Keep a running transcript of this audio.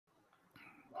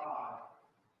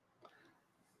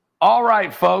All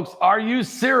right, folks, are you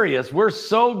serious? We're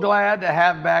so glad to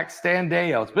have back Stan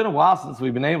Deyo. It's been a while since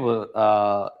we've been able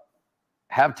to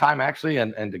have time actually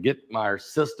and to get our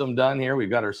system done here. We've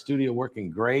got our studio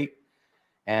working great.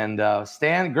 And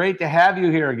Stan, great to have you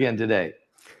here again today.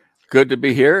 Good to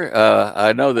be here.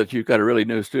 I know that you've got a really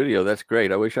new studio. That's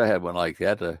great. I wish I had one like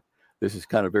that. This is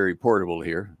kind of very portable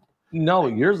here. No,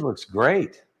 yours looks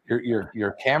great.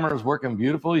 Your camera is working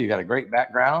beautiful. You got a great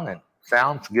background and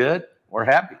sounds good. We're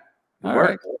happy. All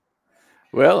right.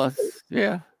 Well,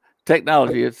 yeah,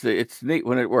 technology. It's neat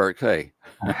when it works. Hey,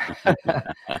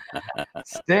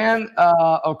 Stan.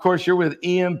 Of course, you're with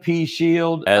EMP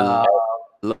Shield.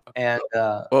 And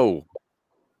oh,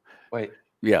 wait,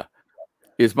 yeah,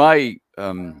 is my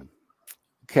You're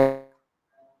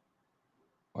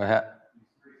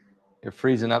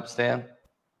freezing up, Stan?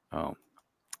 Oh,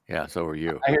 yeah, so are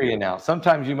you. I hear you now.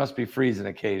 Sometimes you must be freezing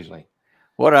occasionally.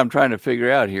 What I'm trying to figure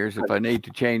out here is if I need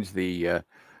to change the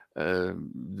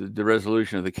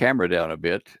resolution of the camera down a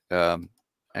bit. And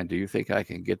do you think I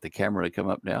can get the camera to come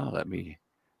up now?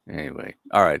 Anyway.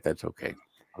 All right, that's okay.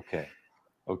 Okay.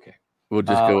 We'll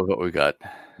just go with what we got.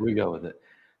 We go with it.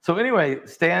 So anyway,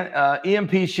 Stan,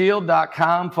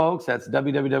 EMPshield.com, folks. That's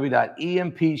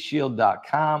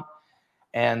www.empshield.com.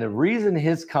 And the reason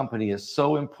his company is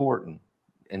so important,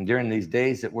 and during these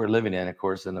days that we're living in, of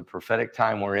course, in the prophetic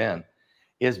time we're in,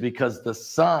 is because the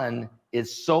sun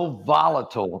is so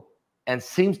volatile and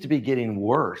seems to be getting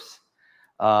worse.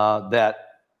 That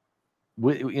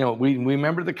we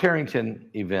remember the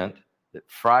Carrington event that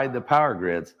fried the power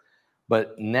grids,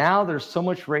 but now there's so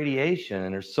much radiation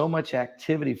and there's so much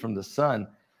activity from the sun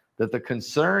that the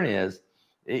concern is,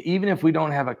 even if we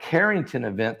don't have a Carrington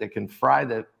event that can fry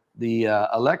the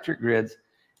electric grids,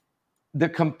 the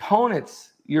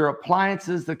components, your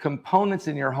appliances, the components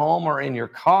in your home or in your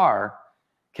car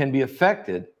can be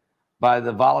affected by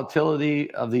the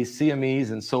volatility of these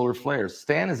CMEs and solar flares.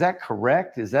 Stan, is that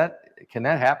correct? Can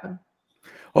that happen?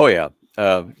 Oh, yeah.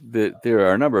 There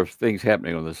are a number of things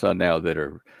happening on the sun now that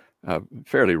are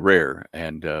fairly rare,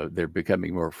 and they're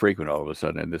becoming more frequent all of a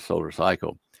sudden in this solar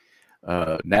cycle.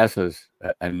 NASA's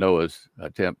and NOAA's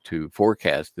attempt to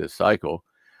forecast this cycle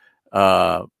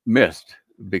missed,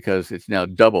 because it's now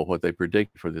double what they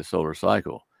predicted for this solar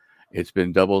cycle. It's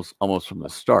been doubles almost from the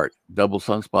start, double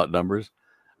sunspot numbers,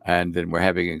 and then we're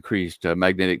having increased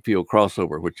magnetic field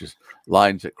crossover, which is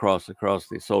lines that cross across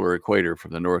the solar equator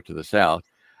from the north to the south,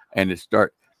 and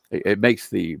it makes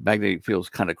the magnetic fields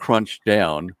kind of crunch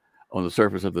down on the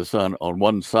surface of the sun on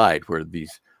one side where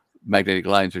these magnetic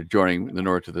lines are joining the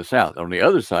north to the south. On the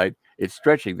other side, it's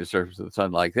stretching the surface of the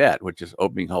sun like that, which is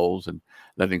opening holes and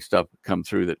letting stuff come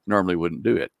through that normally wouldn't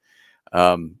do it.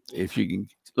 If you can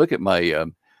look at my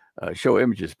show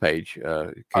images page.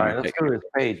 All right, let's go to his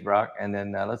page, Brock, and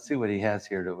then let's see what he has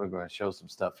here. We're going to show some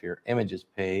stuff here. Images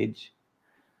page.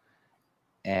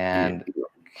 And,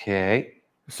 okay.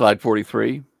 Slide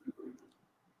 43.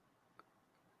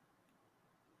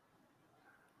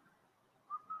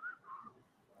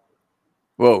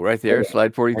 Whoa, right there,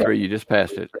 slide 43. You just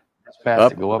passed it. Just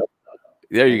passed it. Go up.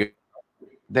 There you go.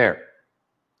 There.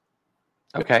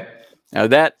 Okay. Now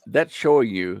that's showing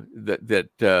you that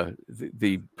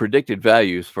the predicted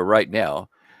values for right now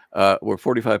were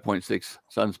 45.6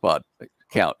 sunspot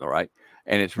count. All right,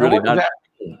 and it's really not.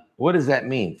 What does that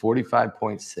mean?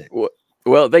 45.6.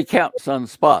 Well, they count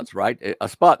sunspots, right? A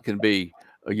spot can be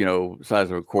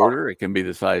size of a quarter. It can be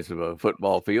the size of a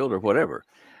football field or whatever.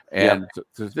 And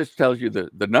so this tells you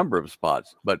the number of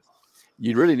spots, but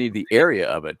you really need the area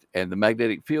of it and the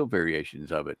magnetic field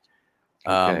variations of it.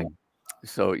 Okay.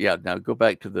 So yeah, now go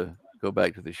back to the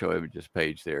show images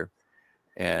page there,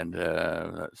 and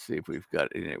let's see if we've got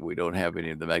any. We don't have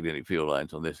any of the magnetic field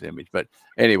lines on this image, but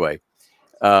anyway,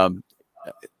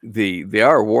 they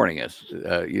are warning us.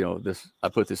 This I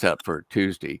put this out for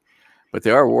Tuesday, but they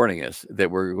are warning us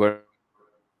that we're going to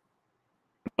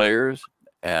flares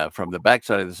from the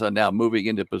backside of the sun now moving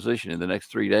into position in the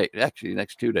next 3 days, actually the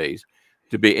next 2 days,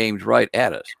 to be aimed right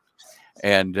at us,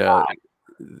 and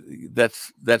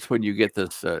that's when you get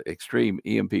this extreme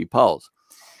EMP pulse.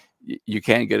 You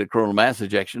can get a coronal mass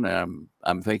ejection, and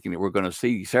I'm thinking that we're going to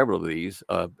see several of these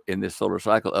in this solar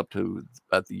cycle up to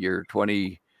about the year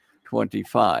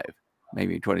 2025,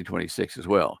 maybe 2026 as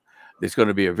well. It's going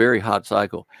to be a very hot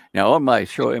cycle. Now, on my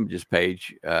show images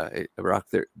page, Brock,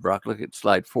 look at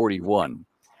slide 41,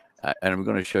 and I'm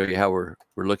going to show you how we're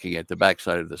looking at the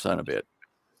backside of the sun a bit.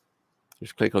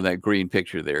 Just click on that green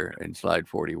picture there in slide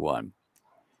 41.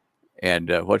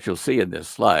 And what you'll see in this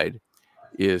slide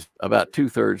is about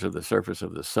 2/3 of the surface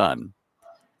of the sun.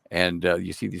 And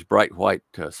you see these bright white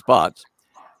spots.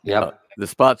 Yep. the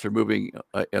spots are moving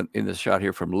in this shot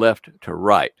here from left to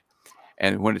right.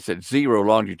 And when it's at 0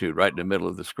 longitude, right in the middle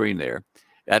of the screen there,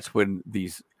 that's when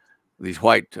these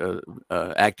white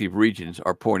active regions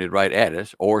are pointed right at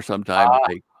us, or sometimes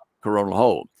a coronal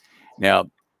hole.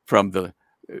 Now,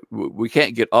 we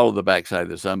can't get all of the backside of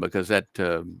the sun because that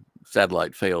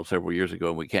satellite failed several years ago,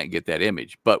 and we can't get that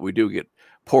image. But we do get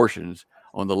portions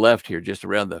on the left here, just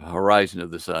around the horizon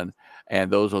of the sun,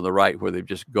 and those on the right where they've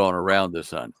just gone around the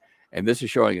sun. And this is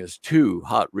showing us 2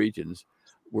 hot regions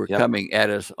were coming at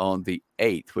us on the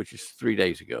 8th, which is 3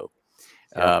 days ago.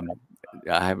 I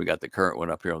haven't got the current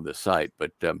one up here on this site,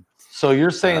 but so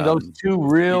you're saying those 2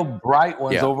 real bright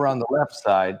ones over on the left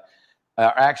side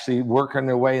are actually working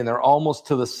their way, and they're almost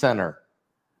to the center,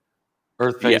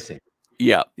 Earth facing.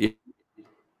 Yeah.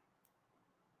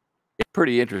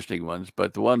 Pretty interesting ones,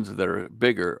 but the ones that are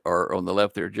bigger are on the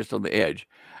left. They're just on the edge,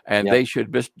 and they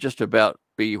should just about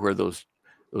be where those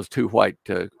 2 white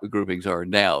groupings are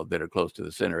now, that are close to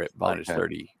the center at minus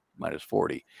 30, minus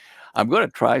 40. I'm going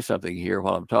to try something here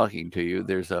while I'm talking to you.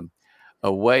 There's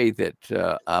a way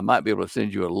that I might be able to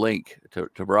send you a link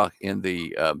to Brock in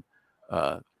the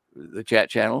chat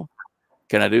channel.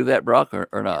 Can I do that, Brock,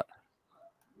 or not?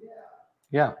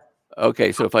 Yeah.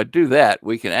 Okay, so if I do that,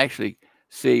 we can actually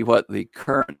see what the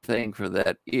current thing for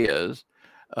that is,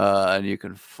 and you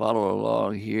can follow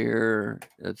along here.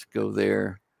 Let's go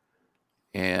there,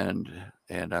 and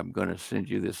I'm going to send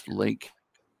you this link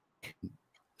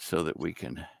so that we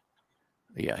can.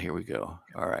 Yeah, here we go.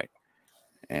 All right,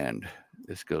 and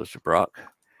this goes to Brock.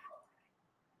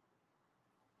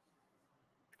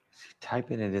 Is he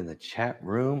typing it in the chat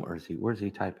room, or where's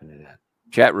he typing it at?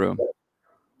 Chat room.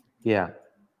 Yeah.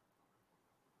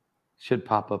 Should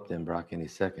pop up then, Brock, any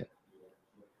second.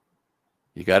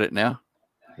 You got it now?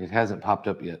 It hasn't popped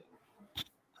up yet.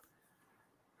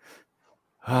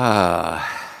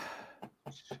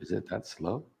 Is it that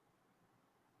slow?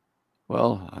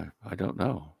 Well, I don't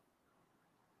know.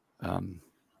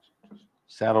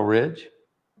 Saddle Ridge?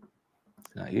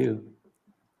 It's not you.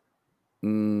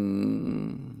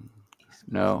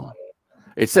 No.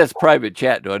 It says private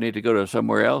chat. Do I need to go to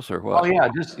somewhere else or what? Oh yeah,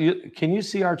 can you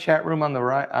see our chat room on the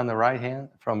right hand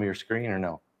from your screen, or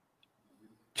no?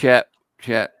 Chat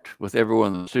with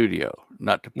everyone in the studio.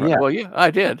 Not to well, yeah,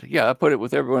 I did. Yeah, I put it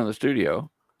with everyone in the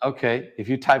studio. Okay, if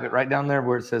you type it right down there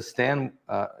where it says Stan,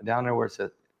 down there where it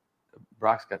says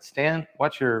Brock's got Stan,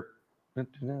 what's your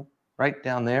right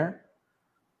down there?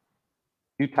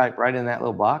 You type right in that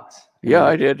little box. Yeah,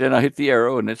 I did, and I hit the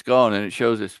arrow, and it's gone, and it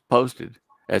shows it's posted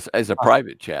as a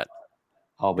private chat.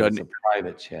 Oh, but it's a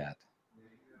private chat.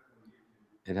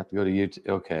 You'd have to go to YouTube.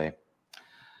 Okay.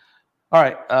 All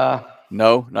right.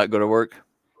 No, not going to work.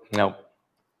 Nope.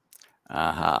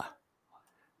 Well,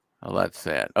 that's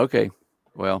sad. Okay.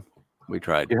 Well, we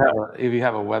tried. If you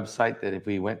have a website that if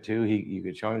we went to, you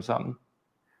could show him something.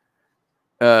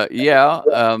 Yeah.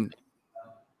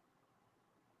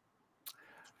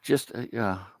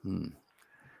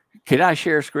 Can I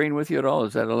share screen with you at all?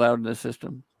 Is that allowed in the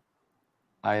system?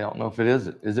 I don't know if it is.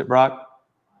 Is it, Brock?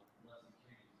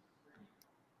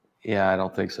 Yeah, I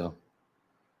don't think so.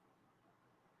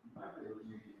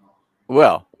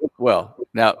 Well.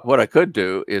 Now, what I could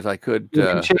do is I could you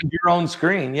can change your own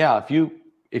screen. Yeah,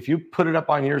 if you put it up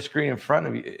on your screen in front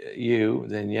of you,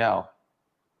 then yeah.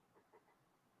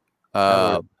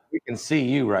 We can see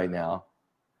you right now.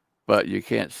 But you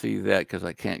can't see that because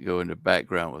I can't go into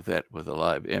background with that with a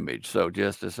live image. So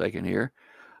just a second here.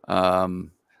 Stream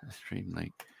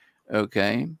link.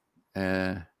 Okay.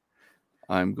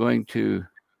 I'm going to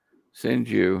send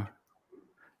you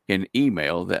an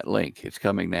email that link. It's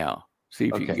coming now. See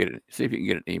if you can get it. See if you can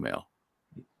get an email.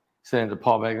 Send it to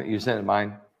Paul Begley. You sent it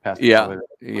mine. Yeah.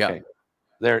 Okay.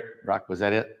 There, Brock. Was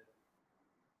that it?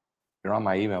 You're on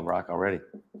my email, Brock, already.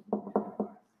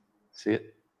 See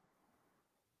it?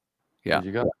 Yeah. Where'd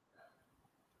you go?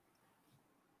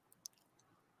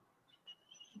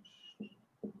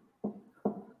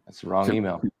 That's the wrong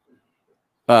email.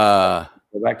 Go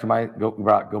back to my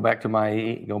Brock. Go back to my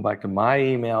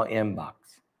email inbox.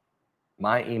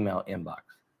 My email inbox.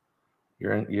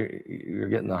 You're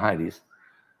getting the Heidi's.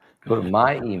 Go to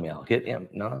my email. Hit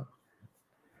no.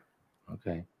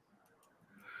 Okay.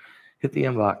 Hit the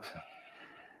inbox.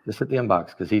 Just hit the inbox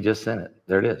because he just sent it.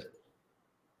 There it is.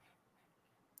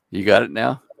 You got it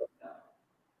now?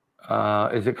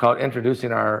 Is it called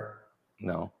introducing our?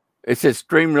 No. It says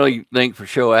stream link for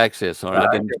show access on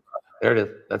it. There it is.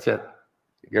 That's it.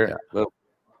 Good.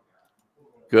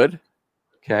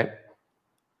 Okay.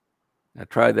 Now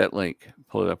try that link.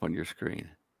 Pull it up on your screen.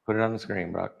 Put it on the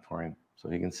screen, Brock, for him so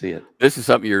he can see it. This is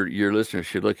something your listeners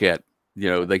should look at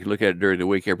they can look at it during the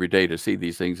week every day to see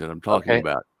these things that I'm talking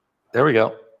about. There we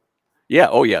go. Yeah.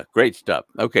 Oh, yeah. Great stuff.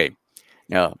 Okay.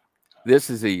 Now, this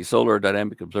is the Solar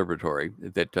Dynamic Observatory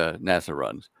that NASA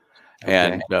runs.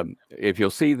 Okay. And if you'll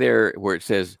see there where it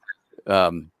says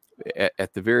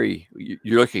at the very,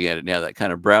 you're looking at it now, that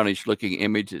kind of brownish looking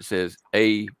image, it says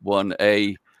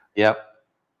A1A. Yep.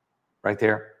 Right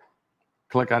there.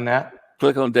 Click on that.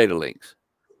 Click on data links.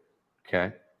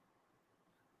 Okay.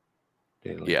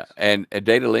 Data links. Yeah. And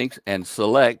data links and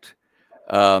select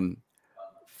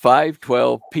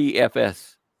 512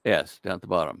 PFS down at the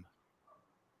bottom.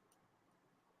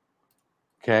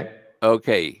 Okay.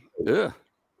 Okay. Ugh.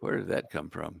 Where did that come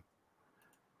from?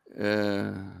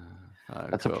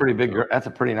 That's a pretty big. That's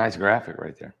a pretty nice graphic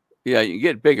right there. Yeah, you can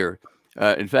get bigger.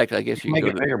 In fact, I guess you make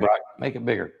can it bigger, Brock. Make it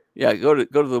bigger. Yeah, go to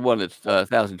the one that's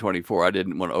 1024. I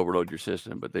didn't want to overload your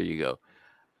system, but there you go.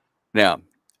 Now,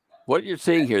 what you're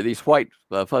seeing here, these white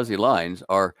fuzzy lines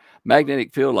are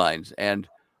magnetic field lines, and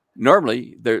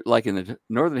normally they're like in the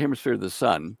northern hemisphere of the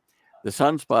sun. The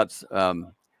sunspots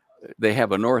they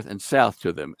have a north and south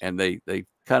to them, and they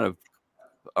kind of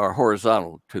are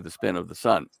horizontal to the spin of the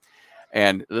sun.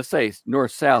 And let's say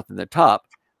north-south in the top,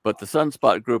 but the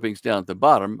sunspot groupings down at the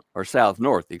bottom are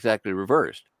south-north, exactly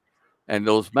reversed. And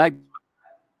those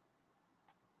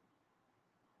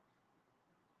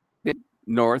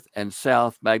north and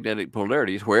south magnetic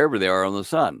polarities, wherever they are on the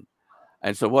sun.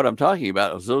 And so what I'm talking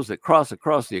about is those that cross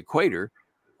across the equator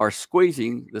are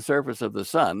squeezing the surface of the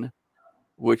sun,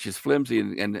 which is flimsy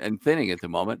and thinning at the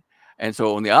moment. And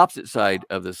so on the opposite side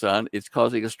of the sun, it's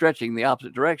causing a stretching in the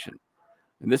opposite direction.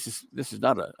 And this is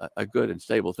not a good and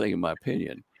stable thing, in my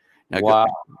opinion. Now, wow.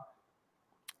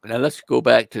 Now let's go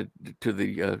back to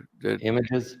the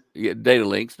images, data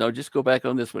links. No, just go back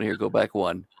on this one here. Go back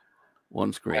one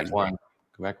screen. Go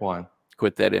back one.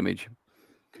 Quit that image.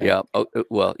 Okay. Yeah. Oh,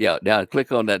 well, yeah. Now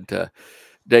click on that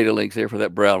data links there for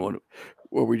that brown one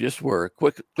where we just were.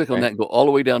 Click on that and go all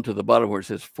the way down to the bottom where it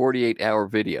says 48-hour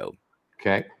video.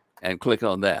 Okay. And click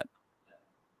on that.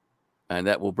 And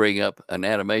that will bring up an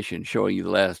animation showing you the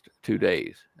last 2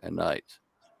 days and nights.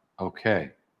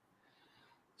 Okay.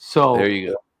 So there you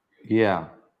go. Yeah.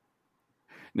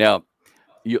 Now,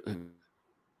 it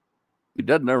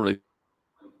doesn't normally.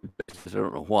 I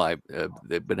don't know why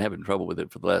they've been having trouble with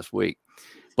it for the last week,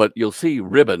 but you'll see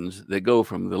ribbons that go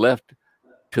from the left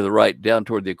to the right down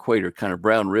toward the equator, kind of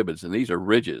brown ribbons, and these are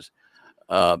ridges.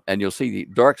 And you'll see the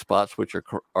dark spots, which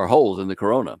are holes in the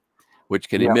corona, which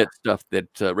can emit stuff that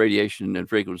radiation and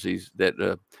frequencies that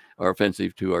are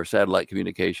offensive to our satellite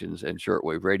communications and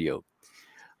shortwave radio.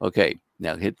 Okay,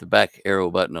 now hit the back arrow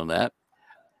button on that,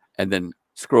 and then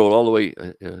scroll all the way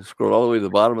to the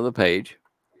bottom of the page,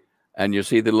 and you'll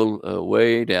see the little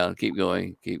way down. Keep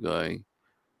going.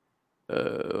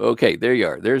 Okay, there you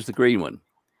are. There's the green one.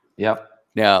 Yep.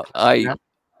 Now I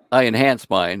enhance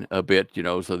mine a bit,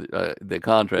 so the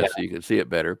contrast so you can see it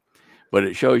better. But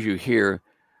it shows you here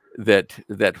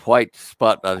that white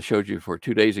spot I showed you for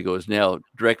 2 days ago is now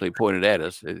directly pointed at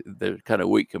us. They're kind of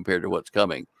weak compared to what's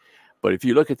coming. But if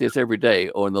you look at this every day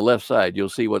on the left side, you'll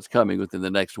see what's coming within the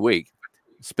next week,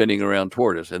 spinning around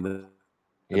toward us. And the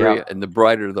area, and the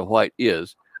brighter the white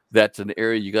is, that's an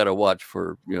area you got to watch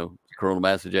for, coronal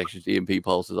mass ejections, EMP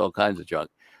pulses, all kinds of junk,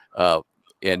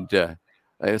 and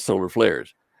solar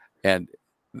flares. And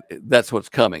that's what's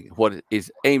coming. What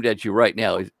is aimed at you right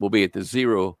now will be at the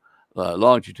zero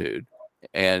longitude,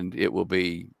 and it will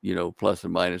be, plus or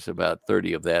minus about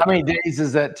 30 of that. How many days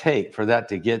does that take for that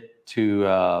to get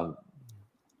to?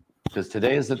 Because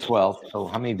today is the 12th, so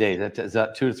how many days? Is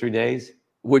that 2 to 3 days?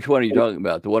 Which one are you talking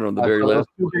about? The one on the very left?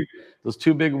 Those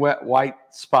two big wet white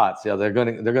spots. Yeah, they're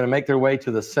gonna make their way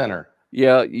to the center.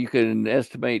 Yeah, you can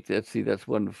estimate. Let's see, that's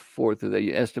 1/4 of that.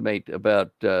 You estimate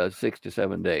about 6 to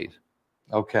 7 days.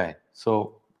 Okay,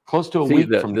 so close to a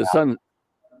week from the sun.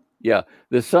 Yeah,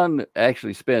 the sun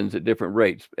actually spins at different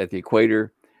rates at the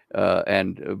equator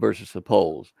and versus the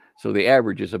poles. So the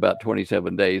average is about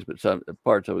 27 days, but some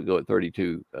parts of it go at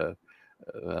 32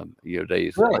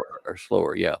 days or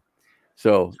slower. Yeah.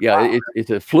 So yeah, it's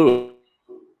a fluid.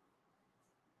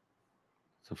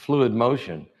 It's a fluid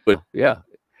motion. But yeah.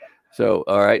 So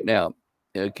all right, now,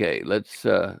 okay, let's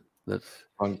go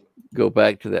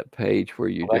back to that page where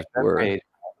you just were.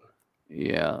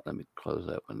 Yeah, let me close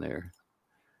that one there.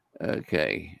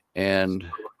 Okay, and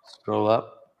scroll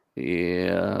up.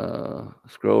 Yeah,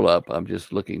 scroll up. I'm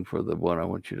just looking for the one I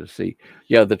want you to see.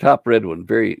 Yeah, the top red one,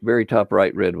 very, very top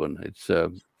right red one. It's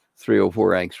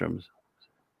 304 angstroms.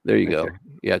 There you go.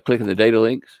 Yeah, click on the data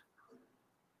links,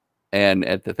 and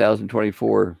at the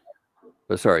 1024,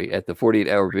 at the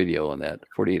 48-hour video on that.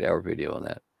 48-hour video on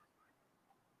that.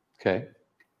 Okay.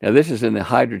 Now this is in the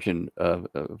hydrogen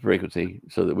frequency,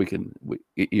 so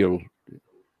that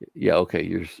yeah, okay,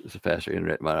 yours is a faster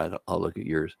internet. Mine, I'll look at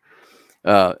yours.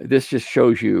 This just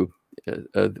shows you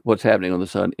what's happening on the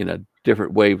sun in a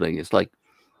different wavelength. It's like,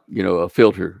 a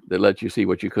filter that lets you see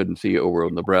what you couldn't see over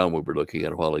on the brown we were looking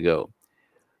at a while ago.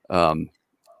 And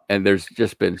there's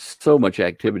just been so much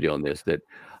activity on this that,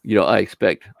 I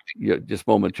expect, just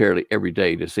momentarily every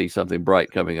day to see something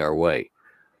bright coming our way.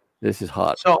 This is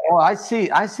hot. So I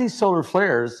see solar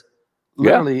flares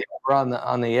literally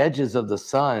on the edges of the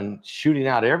sun shooting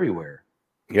out everywhere.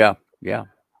 Yeah. Yeah.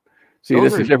 See,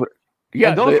 Those this are is different. Yeah,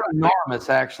 and those are enormous,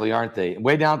 actually, aren't they?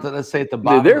 Way down to, let's say, at the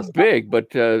bottom. They're big,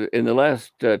 but in the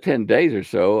last 10 days or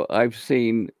so, I've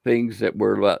seen things that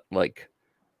were like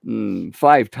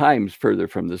 5 times further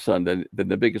from the sun than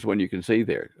the biggest one you can see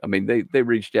there. I mean, they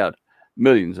reached out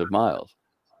millions of miles.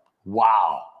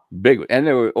 Wow. Big, and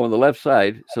they were on the left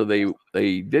side, so they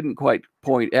didn't quite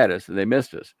point at us, and they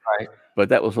missed us. Right. But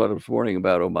that was what I was warning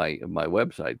about on my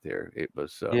website there. It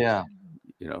was, yeah.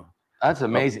 That's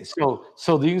amazing.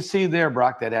 So do you see there,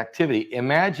 Brock, that activity?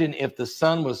 Imagine if the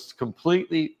sun was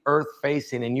completely Earth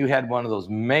facing and you had one of those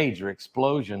major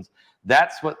explosions.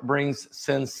 That's what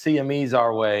sends CMEs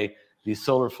our way, these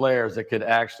solar flares that could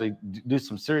actually do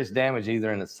some serious damage,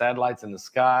 either in the satellites in the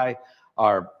sky,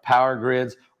 our power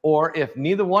grids, or if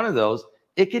neither one of those,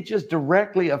 it could just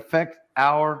directly affect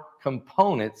our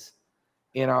components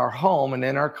in our home and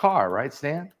in our car, right,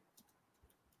 Stan?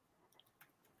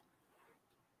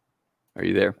 Are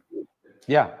you there?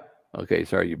 Yeah. Okay.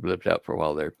 Sorry, you blipped out for a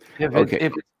while there. If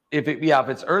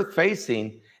it's Earth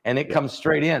facing and it comes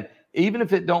straight in, even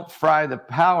if it don't fry the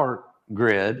power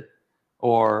grid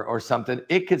or something,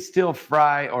 it could still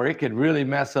fry, or it could really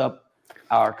mess up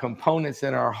our components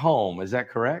in our home. Is that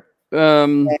correct?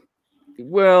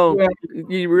 Well,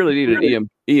 you really need an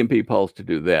EMP pulse to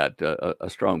do that. A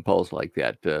strong pulse like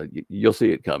that, you'll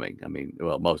see it coming. I mean,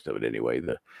 well, most of it anyway.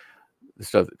 The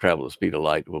stuff that travels the speed of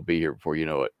light will be here before you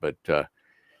know it. But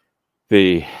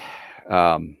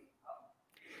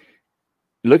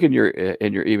look in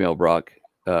your email, Brock.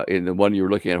 In the one you were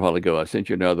looking at a while ago, I sent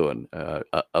you another one,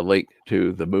 a link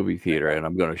to the movie theater, and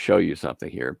I'm going to show you something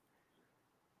here.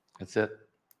 That's it.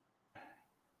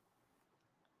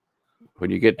 When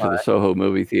you get to the Soho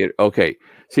movie theater, okay,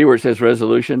 see where it says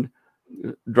resolution?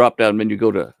 Drop down menu,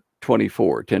 go to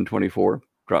 1024,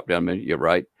 drop down menu, you're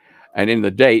right. And in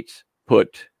the dates,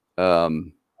 put,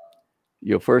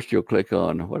 you'll click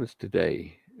on, what is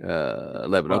today?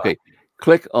 11, okay.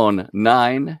 Click on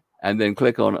 9 and then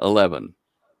click on 11.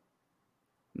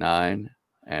 9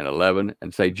 and 11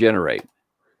 and say generate.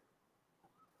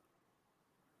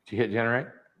 Did you hit generate?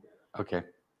 Okay.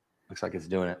 Looks like it's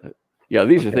doing it. Yeah,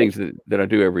 these are things that I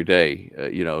do every day,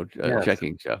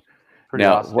 checking stuff. Pretty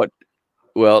awesome.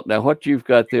 Now what you've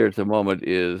got there at the moment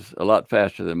is a lot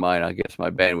faster than mine. I guess my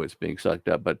bandwidth's being sucked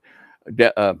up, but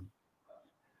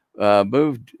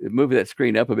move that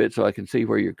screen up a bit so I can see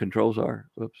where your controls are.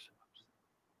 Whoops.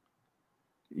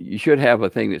 You should have a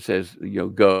thing that says,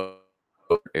 go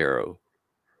arrow.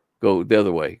 Go the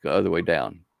other way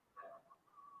down.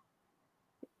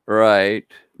 Right.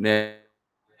 Now,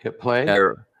 hit play.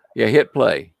 Yeah, hit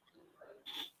play.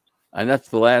 And that's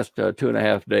the last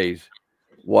 2.5 days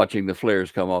watching the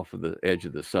flares come off of the edge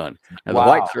of the sun. And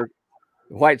the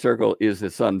white circle is the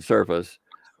sun's surface.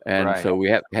 And so we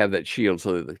have to have that shield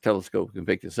so that the telescope can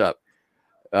pick this up.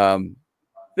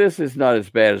 This is not as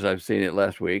bad as I've seen it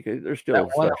last week. There's still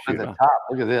stuff shooting at the top.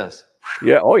 Look at this.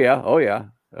 Yeah. Oh,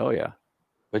 yeah.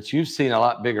 But you've seen a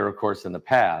lot bigger, of course, in the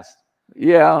past.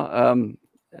 Yeah.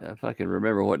 If I can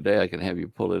remember what day I can have you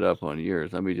pull it up on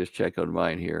yours. Let me just check on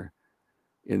mine here.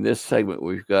 In this segment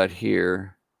we've got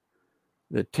here,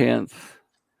 the 10th,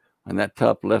 and that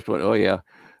top left one. Oh, yeah.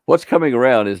 What's coming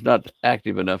around is not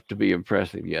active enough to be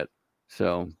impressive yet.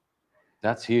 So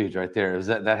that's huge right there. Is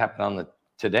that happened on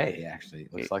today, actually?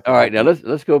 It looks like. All right, now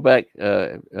let's go back.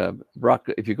 Brock,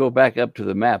 if you go back up to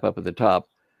the map up at the top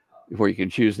where you can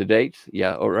choose the dates.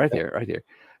 Yeah, right there.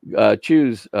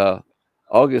 Choose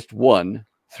August 1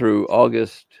 through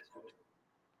August.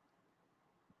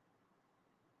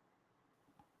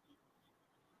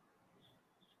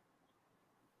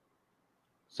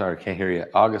 Sorry, can't hear you.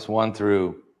 August 1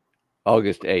 through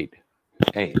August 8.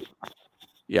 8.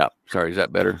 Yeah. Sorry, is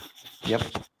that better? Yep.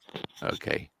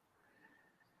 Okay,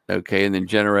 and then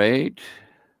generate.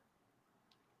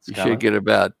 You should get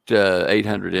about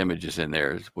 800 images in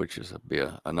there, which is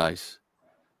a nice.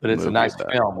 But it's a nice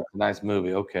film. It's a nice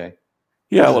movie. Okay.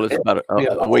 Yeah, well, it's about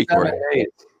a week worth.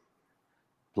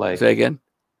 Play. Say again?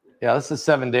 Yeah, this is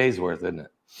 7 days worth, isn't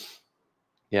it?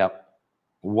 Yep.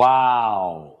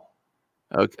 Wow.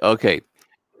 Okay. Okay.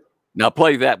 Now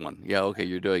play that one. Yeah. Okay.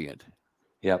 You're doing it.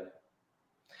 Yep.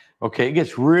 Okay, it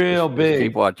gets real Just big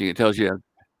keep watching. It tells you.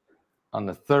 on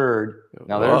the third.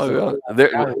 Now there's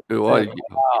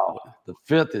wow. The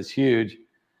fifth is huge.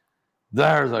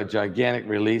 There's a gigantic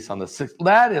release on the sixth.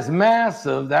 That is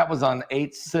massive. That was on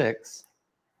 8/6.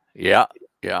 Yeah.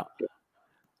 Yeah.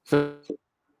 So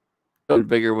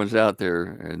bigger ones out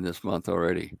there in this month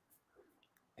already.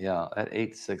 Yeah, at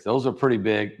 8/6. Those are pretty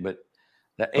big, but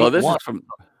the 8/1. Oh, this is from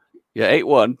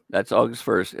 8/1. That's August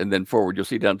 1st, and then forward. You'll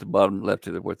see down at the bottom left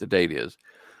of what the date is.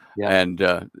 Yeah.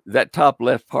 And that top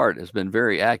left part has been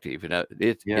very active.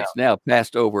 It's now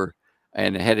passed over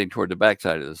and heading toward the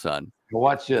backside of the sun. Well,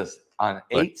 watch this on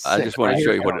 8/6. I just want to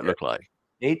show you what it looked like.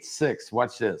 8/6.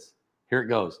 Watch this. Here it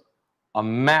goes. A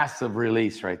massive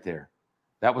release right there.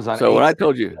 That was on. So when I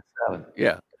told you,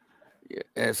 yeah.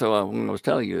 And so when I was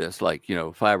telling you this, like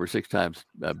 5 or 6 times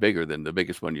bigger than the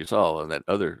biggest one you saw on that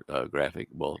other graphic.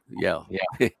 Well, yeah,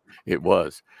 it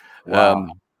was. Wow.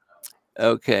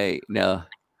 Okay, now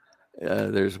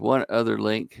there's one other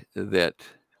link that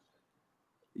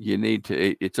you need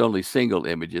to. It's only single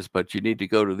images, but you need to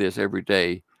go to this every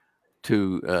day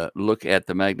to look at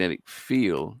the magnetic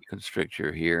field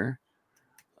constrictor here.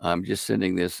 I'm just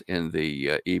sending this in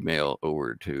the email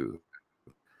over to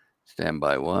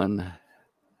standby one.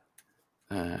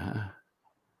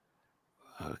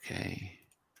 Okay.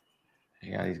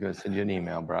 Yeah, he's going to send you an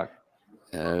email, Brock.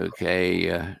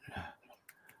 Okay.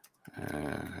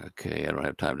 Okay, I don't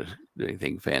have time to do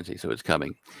anything fancy, so it's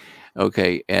coming.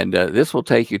 Okay, and this will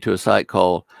take you to a site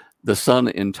called The Sun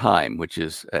in Time, which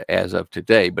is as of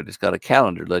today, but it's got a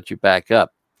calendar to let you back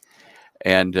up.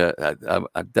 And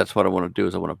that's what I want to do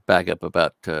is I want to back up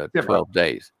about 12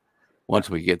 days once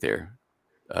we get there.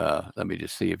 Let me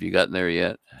just see if you gotten there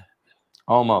yet.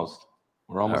 Almost.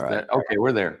 We're almost there. Okay,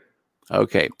 we're there.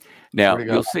 Okay. Now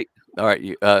you'll see. All right.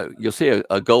 You'll see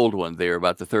a gold one there,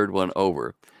 about the third one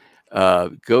over.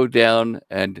 Go down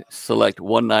and select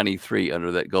 193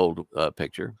 under that gold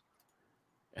picture,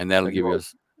 and that'll give you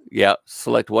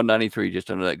select 193 just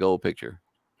under that gold picture.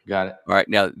 Got it. All right.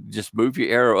 Now just move your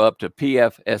arrow up to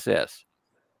PFSS.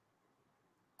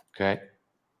 Okay.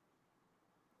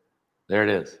 There it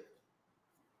is.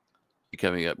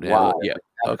 Coming up now. Wow. Yeah.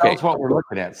 Okay. That's what we're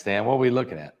looking at, Stan. What are we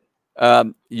looking at?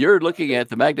 You're looking at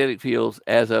the magnetic fields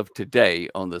as of today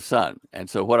on the sun. And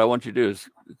so what I want you to do is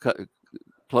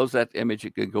close that image.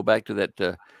 You can go back to that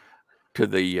to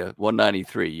the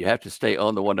 193. You have to stay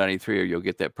on the 193 or you'll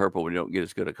get that purple when you don't get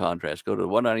as good a contrast. Go to the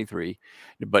 193.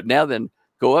 But now then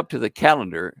go up to the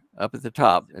calendar up at the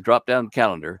top and drop down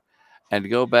calendar and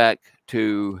go back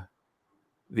to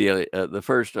the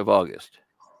 1st of August.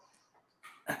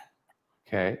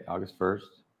 Okay, August 1st.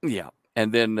 Yeah.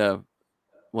 And then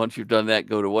once you've done that,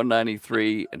 go to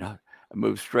 193 and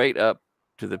move straight up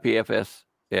to the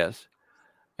PFSS,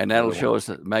 and that'll show us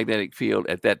the magnetic field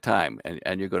at that time,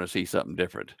 and you're going to see something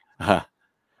different.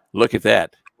 Look at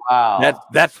that. Wow.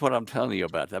 That's what I'm telling you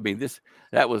about. I mean,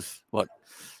 that was what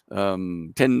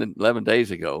 10, 11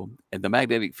 days ago, and the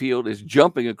magnetic field is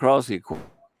jumping across the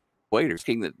equator,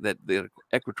 making the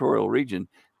equatorial region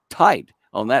tight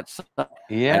on that side,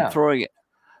 and throwing it.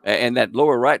 And that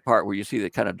lower right part where you see the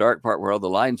kind of dark part where all the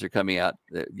lines are coming out,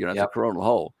 it's a coronal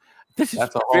hole. This is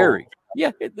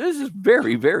this is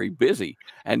very, very busy.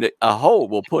 And a hole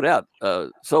will put out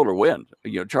solar wind,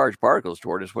 charged particles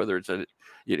toward us, whether it's it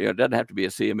doesn't have to be a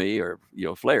CME or,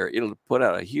 flare. It'll put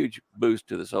out a huge boost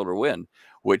to the solar wind,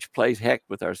 which plays heck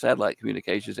with our satellite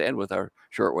communications and with our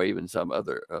shortwave and some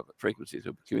other frequencies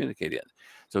that we communicate in.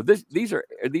 So these are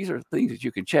things that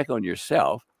you can check on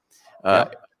yourself.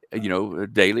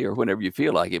 Daily or whenever you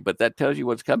feel like it, but that tells you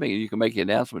what's coming, and you can make the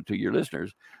announcement to your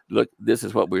listeners. Look, this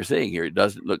is what we're seeing here. It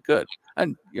doesn't look good,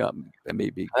 and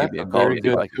maybe give me a call. Very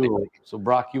good tool. So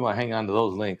Brock, you want to hang on to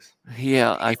those links?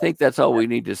 Yeah, I think that's all we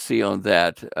need to see on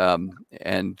that. Do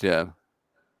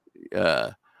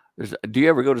you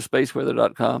ever go to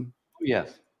spaceweather.com?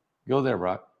 Yes, go there,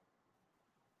 Brock.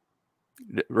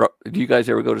 Do you guys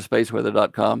ever go to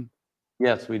spaceweather.com?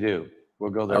 Yes, we do.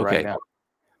 We'll go there right now.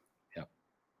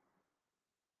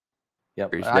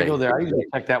 Yep. I go there. I usually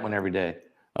check that one every day.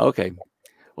 Okay.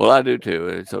 Well, I do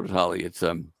too. So does Holly. It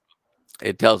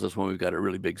tells us when we've got a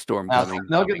really big storm coming.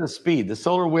 Look at the speed. The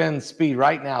solar wind speed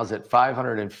right now is at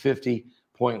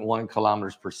 550.1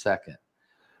 kilometers per second.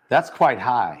 That's quite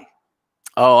high.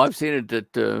 Oh, I've seen it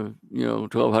at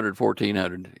 1,200,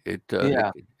 1,400. It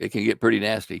can get pretty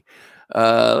nasty.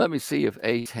 Let me see if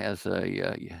ACE has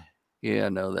a.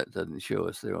 No, that doesn't show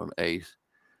us there on ACE.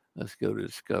 Let's go to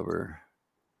Discover.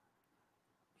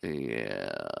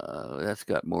 Yeah, that's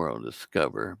got more on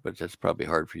Discover, but that's probably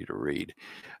hard for you to read.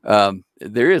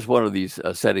 There is one of these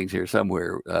settings here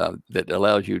somewhere that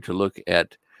allows you to look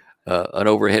at an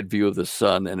overhead view of the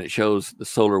sun, and it shows the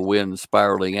solar wind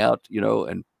spiraling out,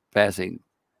 and passing,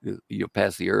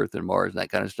 past the Earth and Mars and that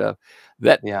kind of stuff.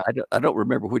 That Yeah. I don't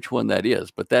remember which one that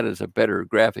is, but that is a better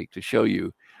graphic to show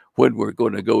you when we're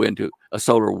going to go into a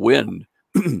solar wind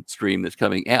stream that's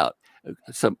coming out.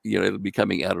 It'll be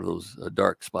coming out of those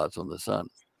dark spots on the sun.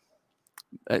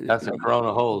 That's a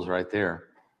corona holes right there.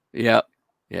 Yeah,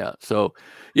 yeah. So,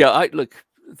 yeah, I look.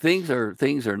 Things are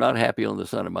not happy on the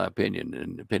sun, in my opinion,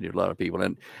 and the opinion of a lot of people.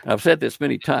 And I've said this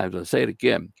many times. I'll say it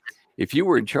again. If you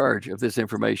were in charge of this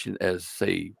information as,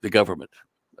 say, the government,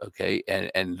 okay,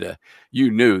 and you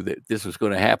knew that this was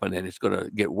going to happen, and it's going to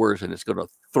get worse, and it's going to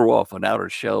throw off an outer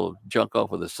shell of junk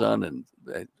off of the sun, and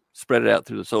spread it out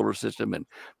through the solar system, and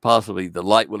possibly the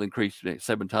light will increase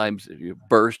 7 times if you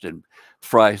burst and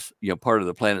fry, part of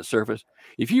the planet's surface.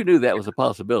 If you knew that was a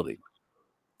possibility,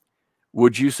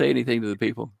 would you say anything to the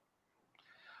people?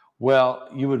 Well,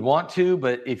 you would want to,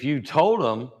 but if you told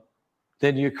them,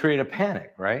 then you create a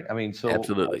panic, right? I mean, so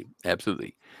Absolutely.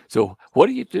 So what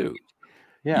do?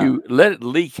 yeah, You let it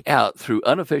leak out through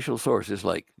unofficial sources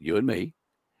like you and me,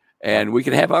 and we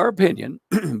can have our opinion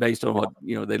based on what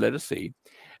they let us see.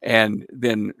 And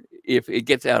then if it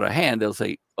gets out of hand, they'll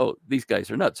say, "Oh, these guys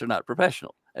are nuts. They're not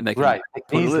professional," and they can right.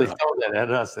 put a Easily lid on throw that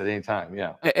at us at any time.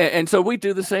 Yeah. it. And so we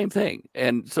do the same thing.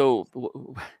 And so,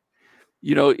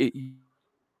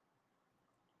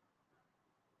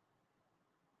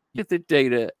 get the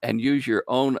data and use your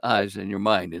own eyes and your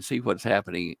mind and see what's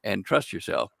happening and trust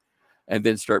yourself, and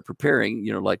then start preparing,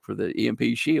 like for the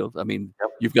EMP shield. I mean, Yep.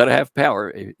 you've got to have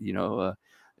power,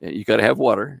 you got to have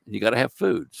water, and you got to have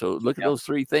food. So look at Yep. those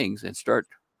 3 things and start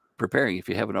preparing if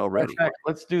you haven't already. In fact,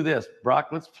 let's do this, Brock.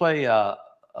 Let's play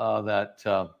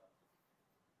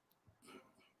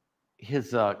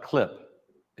his clip,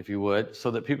 if you would,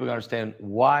 so that people can understand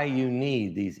why you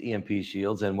need these EMP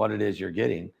shields and what it is you're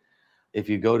getting. If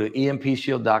you go to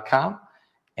empshield.com,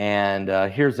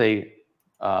 and here's a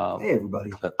hey everybody,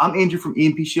 clip. I'm Andrew from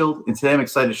EMP Shield, and today I'm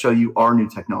excited to show you our new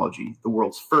technology, the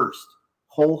world's first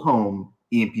whole home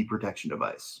EMP protection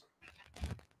device.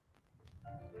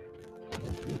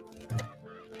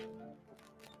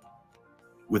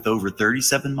 With over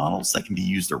 37 models that can be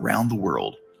used around the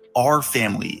world, our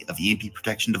family of EMP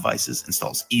protection devices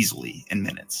installs easily in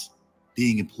minutes.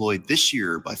 Being employed this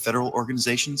year by federal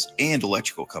organizations and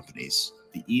electrical companies,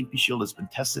 the EMP Shield has been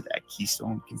tested at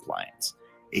Keystone Compliance,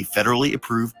 a federally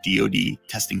approved DoD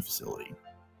testing facility.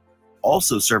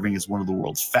 Also serving as one of the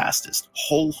world's fastest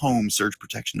whole home surge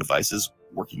protection devices,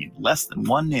 working in less than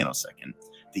 1 nanosecond,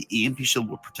 the EMP Shield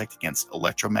will protect against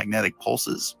electromagnetic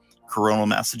pulses, coronal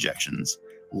mass ejections,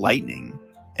 lightning,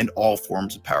 and all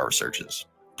forms of power surges.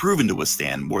 Proven to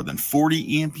withstand more than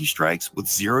 40 EMP strikes with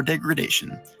 0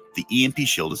 degradation, the EMP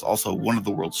Shield is also one of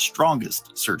the world's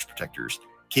strongest surge protectors,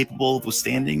 capable of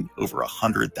withstanding over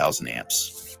 100,000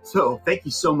 amps. So, thank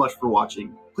you so much for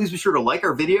watching. Please be sure to like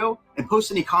our video and post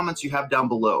any comments you have down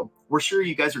below. We're sure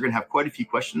you guys are going to have quite a few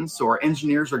questions, so our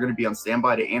engineers are going to be on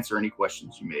standby to answer any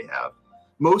questions you may have.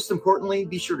 Most importantly,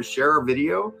 be sure to share our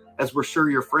video, as we're sure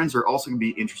your friends are also going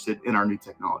to be interested in our new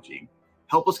technology.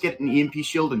 Help us get an EMP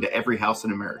Shield into every house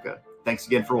in America. Thanks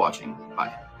again for watching.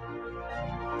 Bye.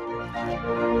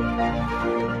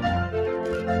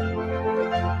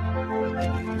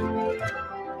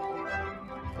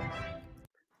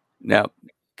 Now,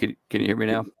 can you hear me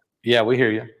now? Yeah, we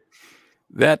hear you.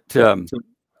 That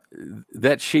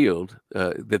that shield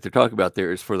that they're talking about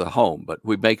there is for the home, but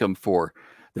we make them for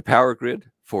the power grid,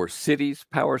 for cities'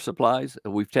 power supplies.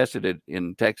 We've tested it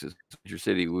in Texas, major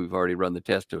city. We've already run the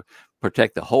test to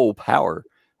protect the whole power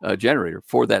generator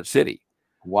for that city.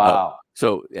 Wow.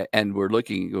 So, and we're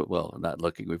looking, well, not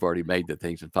looking, we've already made the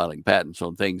things and filing patents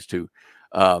on things to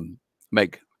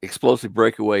make explosive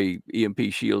breakaway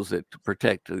EMP shields that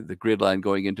protect the grid line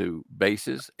going into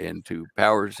bases and to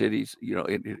power cities,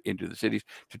 into the cities,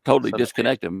 to totally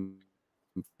disconnect them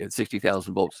at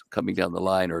 60,000 volts coming down the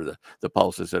line, or the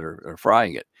pulses that are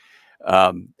frying it.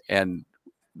 And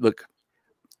look,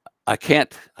 I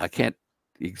can't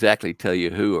exactly tell you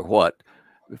who or what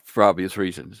for obvious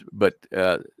reasons, but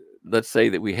let's say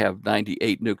that we have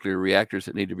 98 nuclear reactors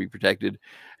that need to be protected,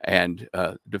 and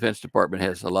Defense Department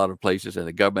has a lot of places, and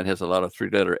the government has a lot of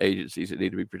 3-letter agencies that need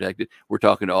to be protected. We're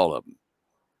talking to all of them.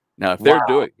 Now, if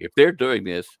they're doing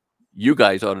this, you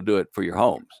guys ought to do it for your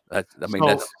homes.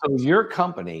 So your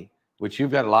company, which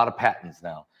you've got a lot of patents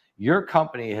now, your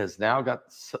company has now got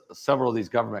several of these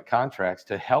government contracts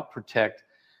to help protect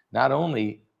not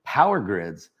only power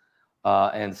grids,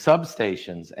 and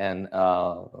substations and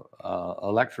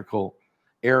electrical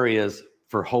areas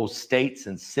for whole states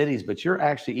and cities, but you're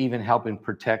actually even helping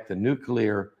protect the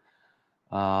nuclear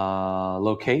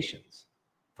locations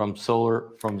from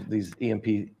these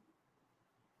EMP,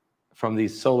 from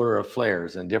these solar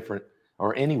flares and different,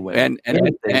 or anyway,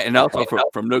 and also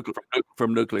from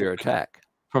nuclear attack.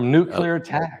 From nuclear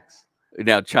attacks.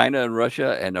 Now, China and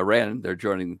Russia and Iran, they're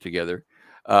joining together.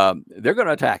 They're going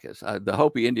to attack us. The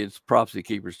Hopi Indians prophecy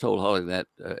keepers told Holly that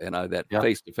and I that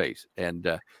face to face,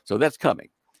 and so that's coming.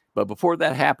 But before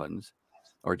that happens,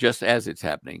 or just as it's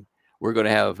happening, we're going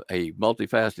to have a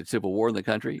multifaceted civil war in the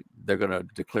country. They're going to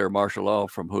declare martial law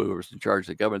from whoever's in charge of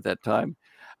the government at that time,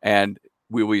 and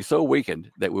we will be so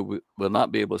weakened that we will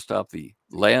not be able to stop the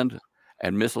land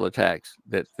and missile attacks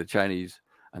that the Chinese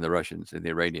and the Russians and the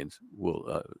Iranians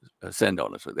will send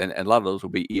on us. And a lot of those will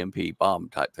be EMP bomb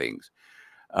type things.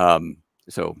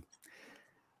 So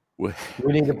we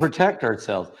need to protect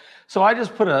ourselves. So I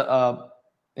just put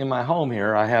in my home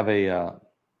here, I have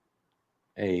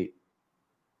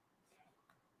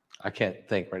I can't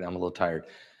think right now, I'm a little tired.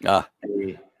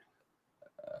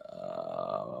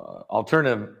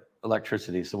 Alternative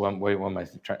electricity. So what am I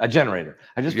trying? A generator.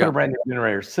 I just put a brand new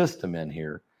generator system in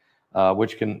here,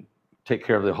 which can take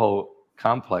care of the whole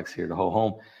complex here, the whole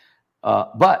home.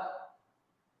 But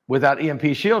without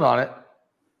EMP shield on it,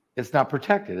 it's not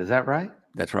protected. Is that right?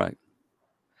 That's right.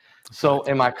 So,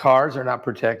 and my cars are not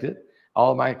protected.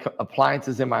 All of my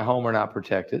appliances in my home are not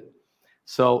protected.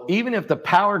 So even if the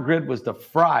power grid was to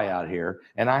fry out here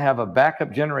and I have a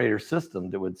backup generator system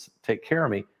that would take care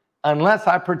of me, unless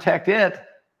I protect it,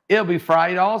 it'll be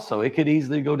fried also. It could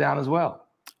easily go down as well.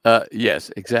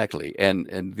 Yes, exactly.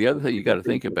 And the other thing you got to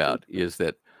think about is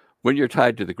that when you're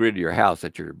tied to the grid of your house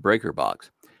at your breaker box,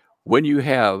 when you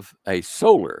have a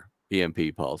solar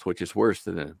EMP pulse, which is worse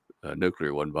than a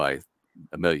nuclear one by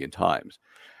 1,000,000 times,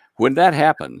 when that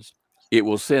happens, it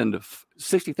will send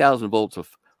 60,000 volts of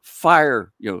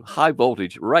fire, high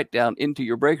voltage right down into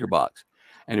your breaker box.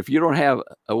 And if you don't have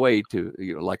a way to,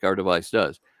 like our device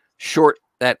does, short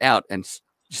that out and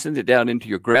send it down into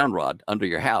your ground rod under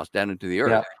your house, down into the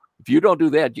earth. Yeah. If you don't do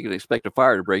that, you can expect a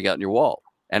fire to break out in your wall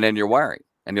and then your wiring,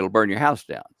 and it'll burn your house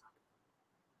down.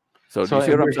 So do you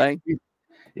see what I'm saying?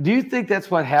 Do you think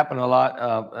that's what happened a lot?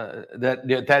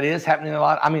 That is happening a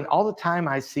lot? I mean, all the time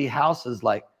I see houses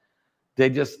like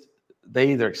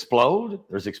they either explode,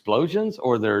 there's explosions,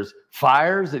 or there's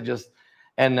fires that just,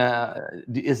 and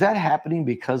is that happening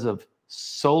because of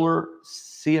solar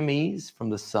CMEs from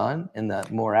the sun and the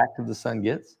more active the sun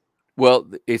gets? Well,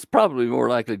 it's probably more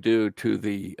likely due to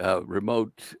the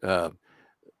remote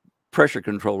pressure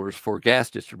controllers for gas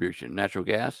distribution, natural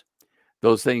gas.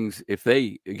 Those things, if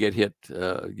they get hit,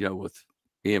 with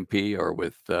EMP or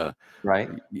with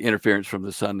interference from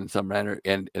the sun in some manner,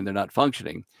 and they're not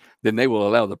functioning, then they will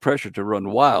allow the pressure to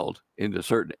run wild into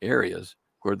certain areas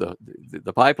where the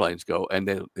pipelines go, and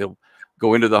they'll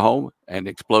go into the home and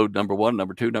explode. Number one,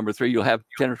 number two, number three. You'll have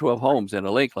 10 or 12 homes in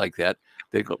a link like that.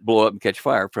 They blow up and catch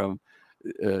fire from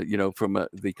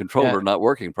the controller not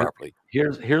working properly.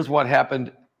 Here's what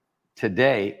happened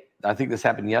today. I think this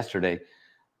happened yesterday.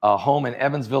 A home in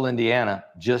Evansville, Indiana,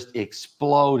 just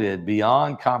exploded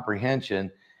beyond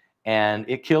comprehension, and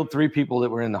it killed 3 people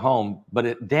that were in the home, but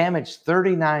it damaged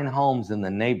 39 homes in the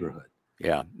neighborhood.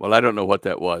 Yeah, well, I don't know what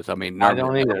that was. I mean, I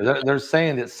don't either. They're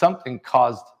saying that something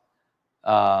caused.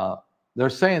 They're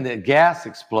saying that gas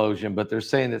explosion, but they're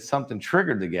saying that something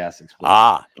triggered the gas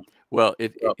explosion. Well,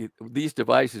 these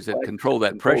devices that control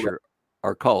that pressure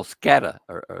are called SCADA,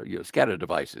 or SCADA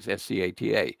devices,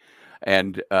 SCATA.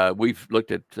 And we've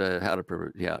looked at how to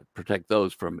protect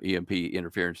those from EMP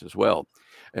interference as well.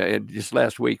 And just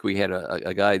last week, we had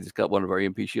a guy that's got one of our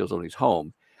EMP shields on his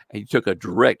home, and he took a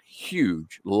direct,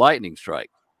 huge lightning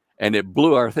strike, and it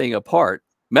blew our thing apart,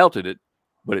 melted it,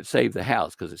 but it saved the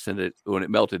house because when it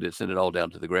melted, it sent it all down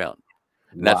to the ground.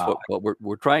 And that's what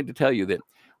we're trying to tell you, that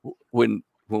when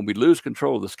we lose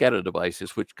control of the SCADA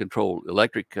devices, which control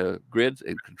electric grids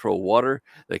and control water,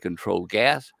 they control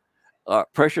gas,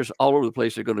 pressures all over the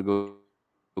place are going to go,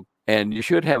 and you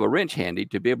should have a wrench handy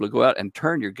to be able to go out and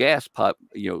turn your gas pipe.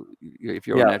 If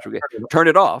you're on natural gas, turn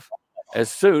it off as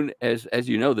soon as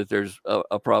you know that there's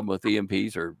a problem with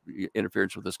EMPs or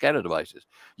interference with the SCADA devices.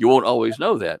 You won't always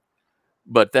know that,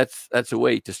 but that's a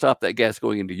way to stop that gas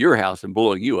going into your house and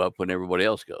blowing you up when everybody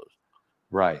else goes.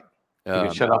 Right. You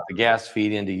can shut off the gas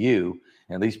feed into you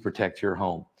and at least protect your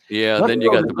home. Yeah. Then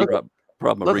you got the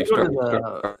problem of restart.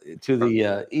 To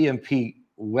the EMP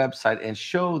website and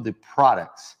show the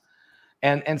products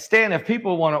And Stan, if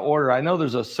people want to order, I know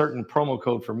there's a certain promo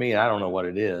code for me. I don't know what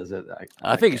it is.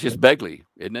 I think it's just Begley,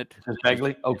 isn't it? Just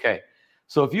Begley? Okay.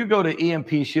 So if you go to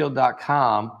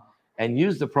empshield.com and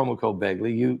use the promo code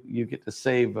Begley, you get to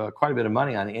save quite a bit of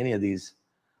money on any of these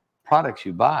products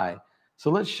you buy.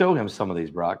 So let's show him some of these,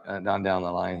 Brock, down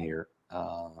the line here.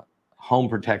 Home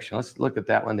protection. Let's look at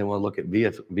that one. Then we'll look at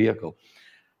vehicle.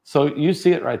 So you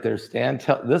see it right there, Stan.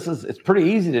 It's pretty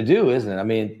easy to do, isn't it? I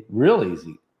mean, real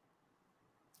easy.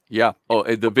 Yeah. Oh,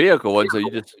 the vehicle one. So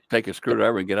you just take a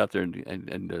screwdriver and get out there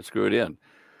and screw it in.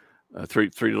 Three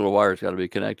little wires got to be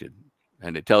connected,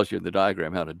 and it tells you in the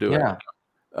diagram how to do it.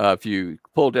 If you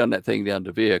pull down that thing down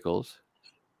to vehicles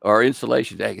or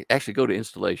installations, actually go to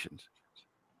installations.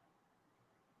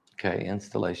 Okay,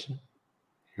 installation.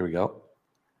 Here we go.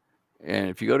 And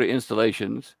if you go to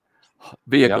installations,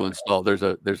 vehicle install, there's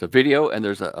a video and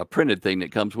there's a printed thing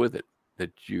that comes with it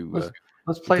that you.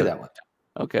 Let's play that one.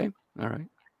 Okay. All right.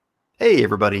 Hey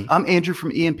everybody, I'm Andrew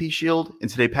from EMP Shield, and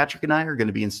today Patrick and I are going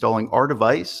to be installing our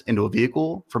device into a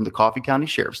vehicle from the Coffee County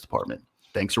Sheriff's Department.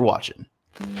 Thanks for watching.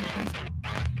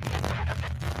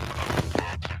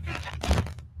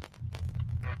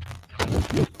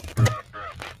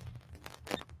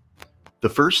 The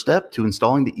first step to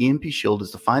installing the EMP Shield is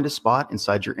to find a spot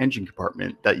inside your engine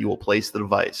compartment that you will place the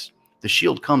device. The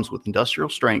shield comes with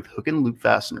industrial strength hook and loop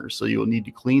fasteners, so you will need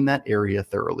to clean that area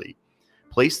thoroughly.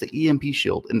 Place the EMP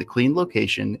shield in the clean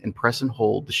location and press and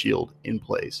hold the shield in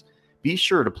place. Be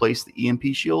sure to place the EMP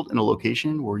shield in a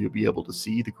location where you'll be able to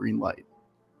see the green light.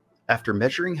 After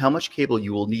measuring how much cable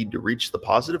you will need to reach the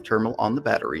positive terminal on the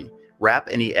battery, wrap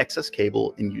any excess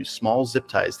cable and use small zip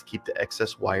ties to keep the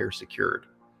excess wire secured.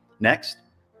 Next,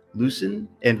 loosen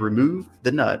and remove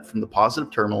the nut from the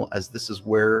positive terminal, as this is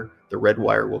where the red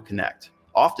wire will connect.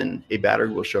 Often, a battery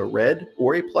will show red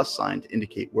or a plus sign to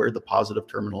indicate where the positive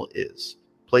terminal is.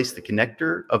 Place the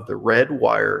connector of the red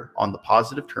wire on the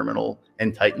positive terminal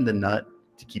and tighten the nut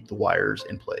to keep the wires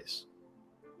in place.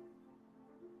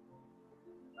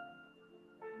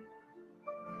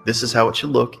 This is how it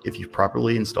should look if you've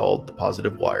properly installed the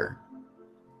positive wire.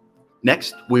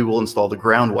 Next, we will install the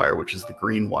ground wire, which is the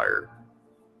green wire.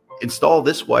 Install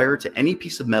this wire to any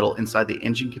piece of metal inside the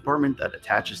engine compartment that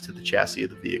attaches to the chassis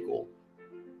of the vehicle.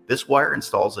 This wire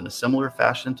installs in a similar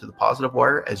fashion to the positive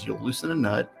wire, as you'll loosen a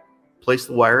nut, place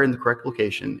the wire in the correct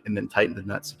location, and then tighten the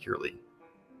nut securely.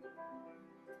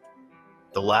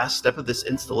 The last step of this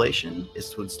installation is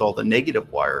to install the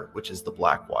negative wire, which is the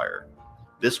black wire.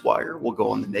 This wire will go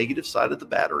on the negative side of the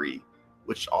battery,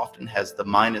 which often has the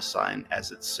minus sign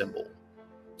as its symbol.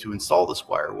 To install this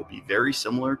wire will be very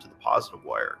similar to the positive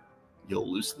wire. You'll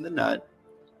loosen the nut,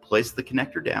 place the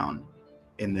connector down,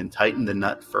 and then tighten the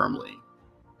nut firmly.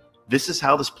 This is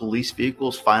how this police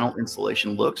vehicle's final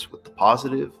installation looks with the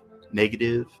positive,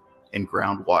 negative, and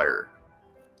ground wire.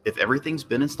 If everything's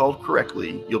been installed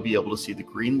correctly, you'll be able to see the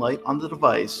green light on the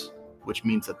device, which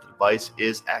means that the device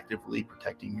is actively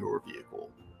protecting your vehicle.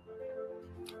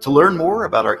 To learn more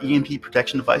about our EMP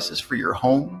protection devices for your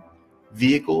home,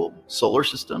 vehicle, solar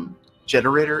system,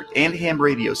 generator, and ham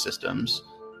radio systems,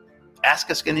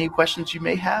 ask us any questions you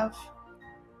may have,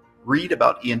 read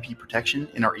about EMP protection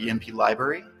in our EMP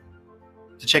library,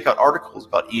 to check out articles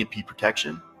about EMP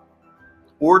protection,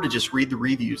 or to just read the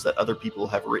reviews that other people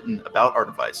have written about our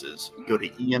devices, go to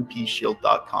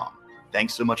empshield.com.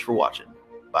 Thanks so much for watching.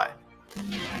 Bye.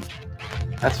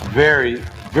 That's very,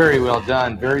 very well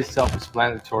done. Very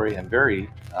self-explanatory and very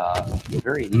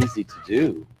easy to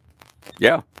do.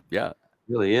 Yeah. It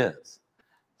really is.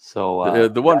 So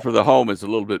the one for the home is a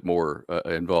little bit more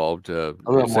involved. A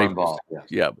little more involved. Yes.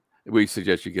 Yeah. We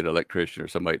suggest you get an electrician or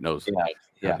somebody that knows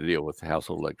how to deal with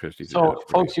household electricity. So,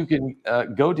 folks, you can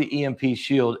go to EMP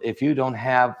Shield. If you don't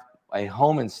have a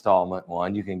home installment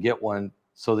one, you can get one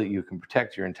so that you can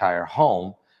protect your entire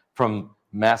home from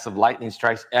massive lightning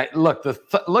strikes. Look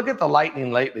at the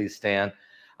lightning lately, Stan.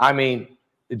 I mean,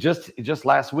 just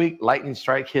last week, lightning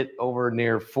strike hit over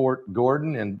near Fort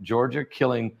Gordon in Georgia,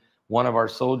 killing one of our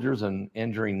soldiers and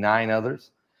injuring 9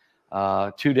 others.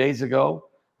 2 days ago,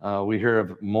 we hear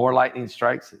of more lightning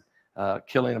strikes,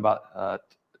 killing about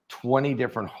 20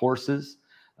 different horses.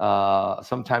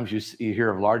 Sometimes you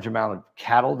hear of large amount of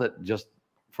cattle that just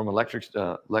from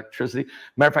electricity.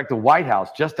 Matter of fact, the White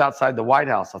House, just outside the White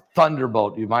House, a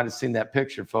thunderbolt. You might have seen that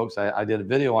picture, folks. I did a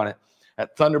video on it.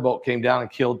 That thunderbolt came down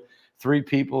and killed 3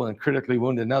 people and critically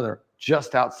wounded another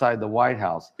just outside the White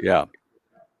House. Yeah,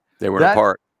 they were in a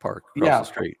park across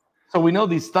the street. So we know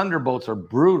these thunderbolts are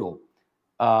brutal.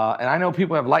 And I know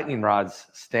people have lightning rods,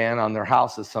 Stan, on their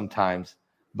houses sometimes,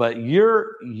 but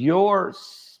your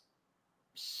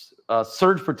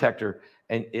surge protector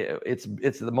and it's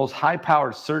the most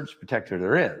high-powered surge protector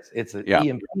there is. It's an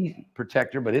EMP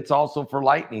protector, but it's also for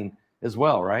lightning as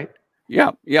well, right?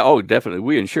 Yeah. Oh, definitely.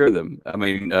 We insure them. I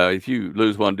mean, if you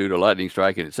lose one due to a lightning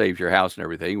strike and it saves your house and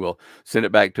everything, we'll send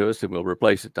it back to us and we'll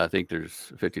replace it. I think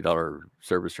there's a $50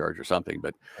 service charge or something,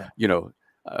 but you know,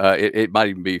 it might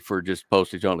even be for just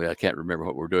postage only. I can't remember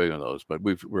what we're doing on those, but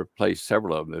we've replaced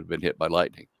several of them that have been hit by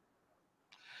lightning.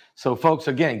 So folks,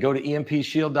 again, go to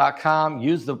empshield.com,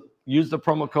 use the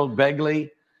promo code Begley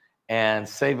and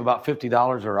save about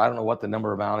 $50, or I don't know what the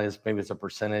number amount is. Maybe it's a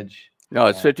percentage. No,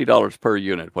 it's $50 per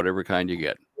unit, whatever kind you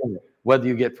get. Whether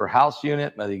you get for house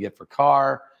unit, whether you get for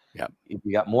car. Yeah. If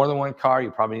you got more than one car,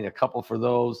 you probably need a couple for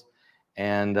those.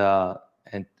 And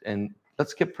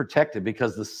let's get protected,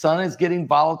 because the sun is getting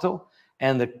volatile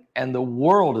and the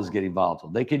world is getting volatile.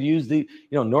 They could use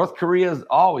North Korea is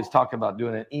always talking about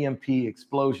doing an EMP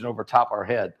explosion over top our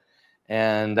head,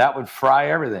 and that would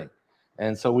fry everything.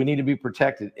 And so we need to be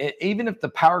protected. Even if the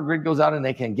power grid goes out and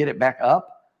they can get it back up,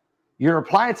 your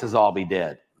appliances all be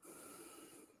dead.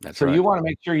 That's right. You want to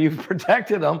make sure you've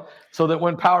protected them so that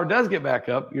when power does get back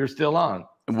up, you're still on.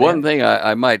 One thing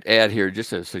I might add here,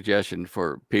 just a suggestion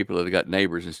for people that have got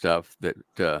neighbors and stuff, that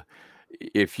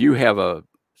if you have a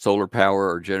solar power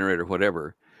or generator,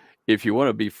 whatever, if you want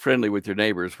to be friendly with your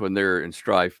neighbors when they're in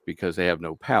strife because they have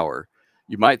no power,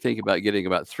 you might think about getting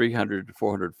about 300 to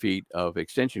 400 feet of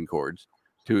extension cords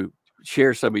to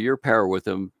share some of your power with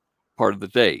them part of the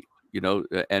day,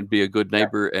 and be a good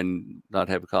neighbor and not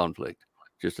have a conflict.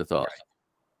 Just a thought.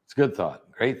 It's a good thought.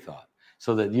 Great thought.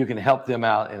 So that you can help them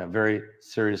out in a very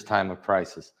serious time of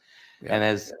crisis. Yeah. And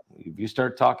as you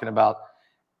start talking about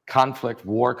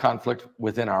war conflict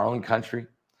within our own country,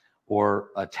 or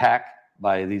attack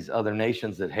by these other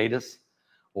nations that hate us,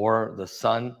 or the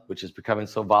sun, which is becoming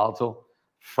so volatile,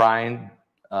 frying,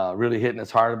 really hitting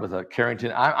us hard with a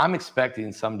Carrington. I'm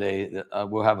expecting someday that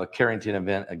we'll have a Carrington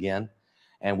event again,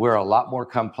 and we're a lot more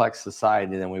complex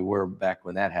society than we were back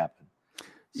when that happened.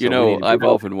 I've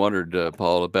often wondered,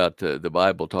 Paul, about the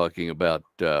Bible talking about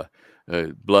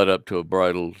blood up to a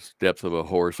bridle's depth of a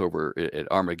horse over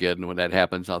at Armageddon. When that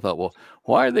happens, I thought, well,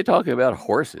 why are they talking about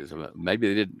horses? Maybe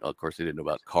they didn't. Of course, they didn't know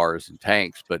about cars and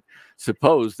tanks. But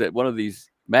suppose that one of these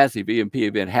massive EMP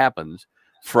event happens,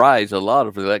 fries a lot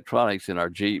of the electronics in our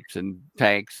Jeeps and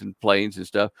tanks and planes and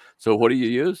stuff. So what do you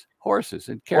use? Horses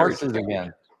and carriages. Horses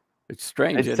again. It's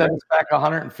strange. It set us back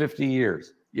 150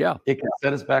 years. Yeah. It can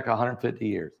set us back 150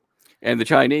 years. And the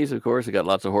Chinese, of course, have got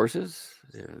lots of horses,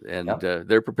 and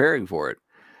they're preparing for it.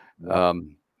 Yep.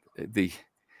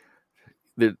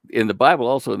 In the Bible,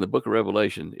 also in the book of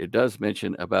Revelation, it does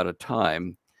mention about a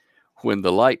time when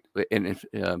the light, and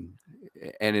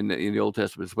in the Old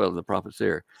Testament as well, in the prophets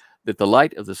there, that the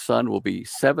light of the sun will be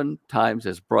 7 times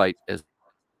as bright as.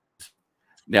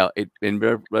 Now, in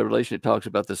Revelation, it talks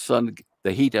about the sun,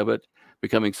 the heat of it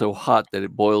becoming so hot that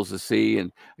it boils the sea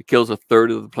and it kills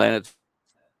 1/3 of the planets.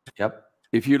 Yep.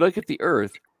 If you look at the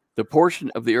Earth, the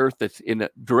portion of the Earth that's in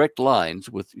direct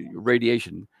lines with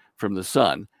radiation from the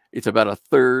sun, it's about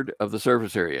 1/3 of the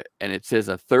surface area. And it says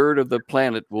 1/3 of the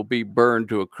planet will be burned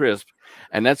to a crisp.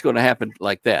 And that's going to happen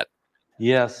like that.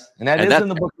 Yes. And that is in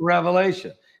the book of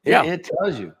Revelation. It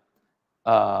tells you.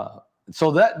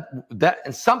 So that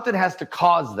and something has to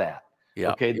cause that.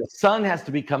 Yeah. Okay. The sun has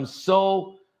to become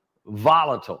so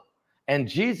volatile. And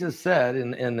Jesus said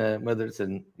in whether it's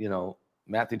in,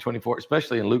 Matthew 24,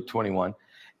 especially in Luke 21,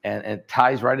 and it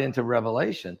ties right into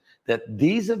Revelation, that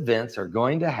these events are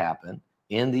going to happen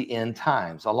in the end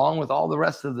times, along with all the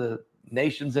rest of the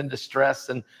nations in distress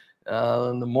and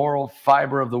the moral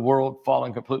fiber of the world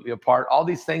falling completely apart. All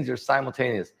these things are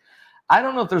simultaneous. I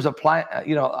don't know if there's a plan.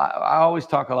 I always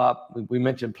talk a lot. We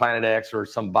mentioned Planet X or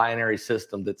some binary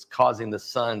system that's causing the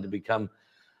sun to become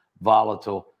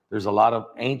volatile. There's a lot of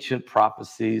ancient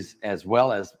prophecies as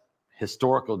well as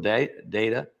historical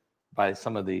data by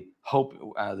some of the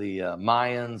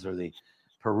Mayans or the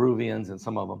Peruvians and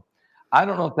some of them. I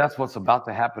don't know if that's what's about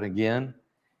to happen again.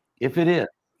 If it is,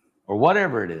 or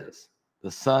whatever it is,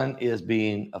 the sun is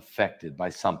being affected by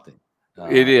something.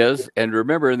 It is. And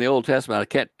remember in the Old Testament, I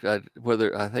can't,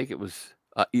 I think it was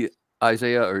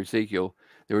Isaiah or Ezekiel,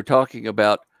 they were talking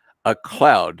about a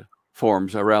cloud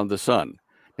forms around the sun.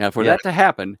 Now, for that to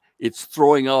happen, it's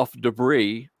throwing off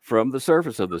debris from the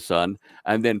surface of the sun,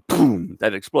 and then boom,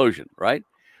 that explosion, right?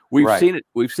 We've seen it.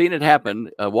 We've seen it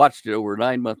happen. Watched it over a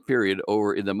 9-month period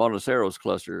over in the Monoceros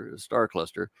cluster, star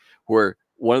cluster, where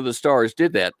one of the stars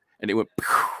did that, and it went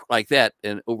like that,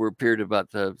 and over a period of about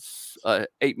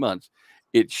 8 months,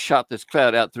 it shot this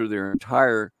cloud out through their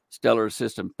entire stellar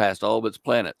system, past all of its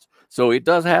planets. So it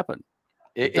does happen.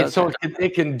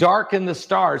 It can darken the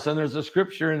stars. And there's a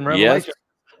scripture in Revelation. Yes.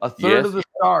 A third of the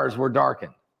stars were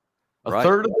darkened. A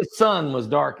third of the sun was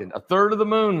darkened. A third of the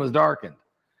moon was darkened.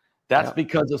 That's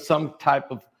because of some type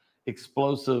of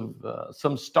explosive,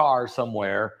 some star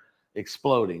somewhere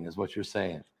exploding is what you're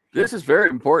saying. This is very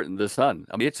important, the sun.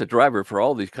 I mean, it's a driver for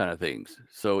all these kind of things.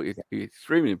 So it's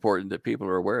extremely important that people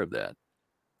are aware of that.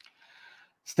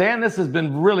 Stan, this has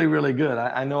been really, really good.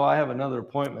 I know I have another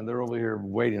appointment. They're over here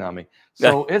waiting on me.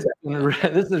 So this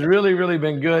has really, really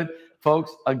been good.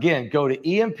 Folks, again, go to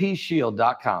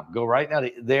empshield.com. Go right now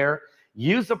there.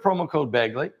 Use the promo code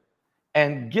Begley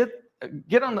and get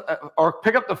on or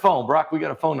pick up the phone. Brock, we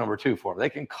got a phone number too for them. They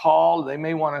can call. They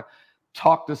may want to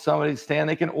talk to somebody. Stan,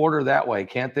 they can order that way,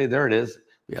 can't they? There it is.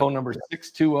 The phone number is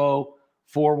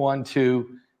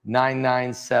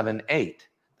 620-412-9978.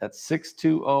 That's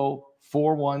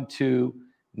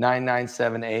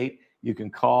 620-412-9978. You can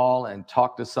call and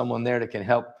talk to someone there that can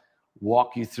help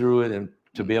walk you through it and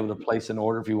to be able to place an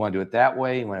order if you want to do it that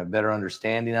way. You want to have a better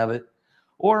understanding of it.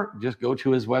 Or just go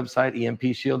to his website,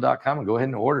 empshield.com, and go ahead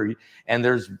and order. And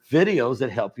there's videos that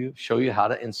help you, show you how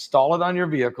to install it on your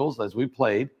vehicles, as we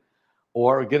played,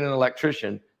 or get an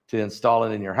electrician to install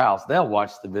it in your house. They'll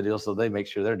watch the video so they make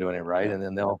sure they're doing it right, and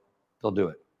then they'll do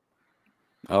it.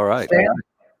 All right. Stan,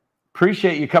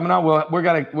 appreciate you coming on. Well, we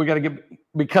gotta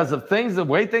get, because of the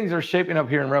way things are shaping up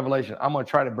here in Revelation, I'm going to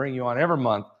try to bring you on every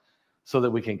month so that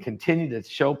we can continue to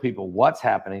show people what's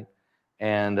happening.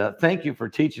 And thank you for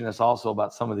teaching us also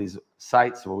about some of these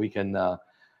sites where we can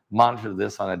monitor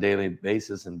this on a daily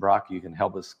basis. And Brock, you can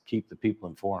help us keep the people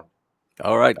informed.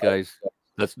 All right, guys.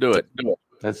 Let's do it.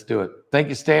 Let's do it. Thank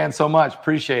you, Stan, so much.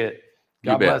 Appreciate it.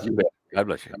 God bless you. God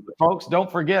bless you. Folks,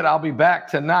 don't forget, I'll be back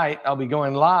tonight. I'll be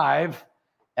going live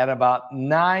at about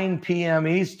 9 p.m.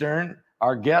 Eastern.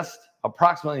 Our guest,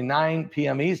 approximately 9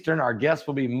 p.m. Eastern, our guest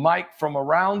will be Mike from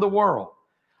around the world.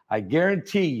 I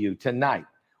guarantee you tonight,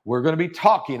 we're going to be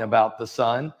talking about the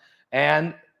sun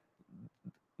and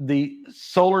the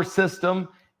solar system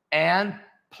and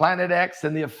Planet X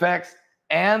and the effects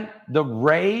and the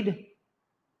raid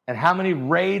and how many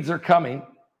raids are coming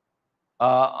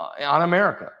on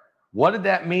America. What did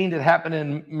that mean that happened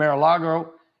in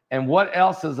Mar-a-Lago? And what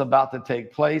else is about to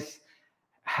take place?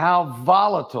 How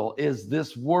volatile is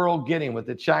this world getting with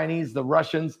the Chinese, the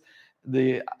Russians,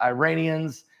 the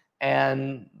Iranians,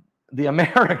 and the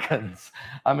Americans?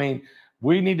 I mean,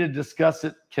 we need to discuss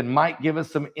it. Can Mike give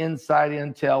us some inside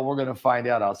intel? We're going to find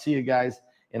out. I'll see you guys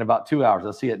in about 2 hours.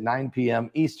 I'll see you at 9 p.m.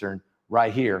 Eastern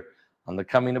right here on The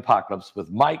Coming Apocalypse with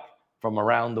Mike from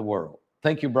around the world.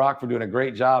 Thank you, Brock, for doing a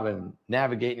great job in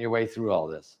navigating your way through all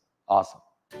this. Awesome.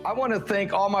 I want to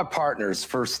thank all my partners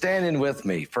for standing with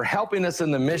me, for helping us in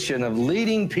the mission of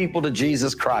leading people to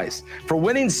Jesus Christ, for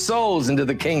winning souls into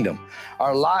the kingdom.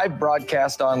 Our live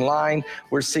broadcast online,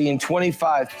 we're seeing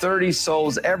 25, 30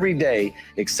 souls every day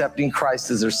accepting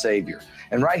Christ as their Savior.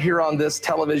 And right here on this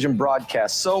television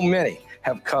broadcast, so many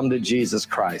have come to Jesus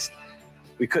Christ.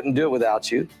 We couldn't do it without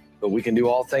you, but we can do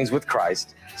all things with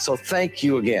Christ. So thank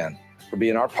you again for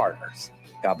being our partners.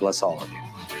 God bless all of you.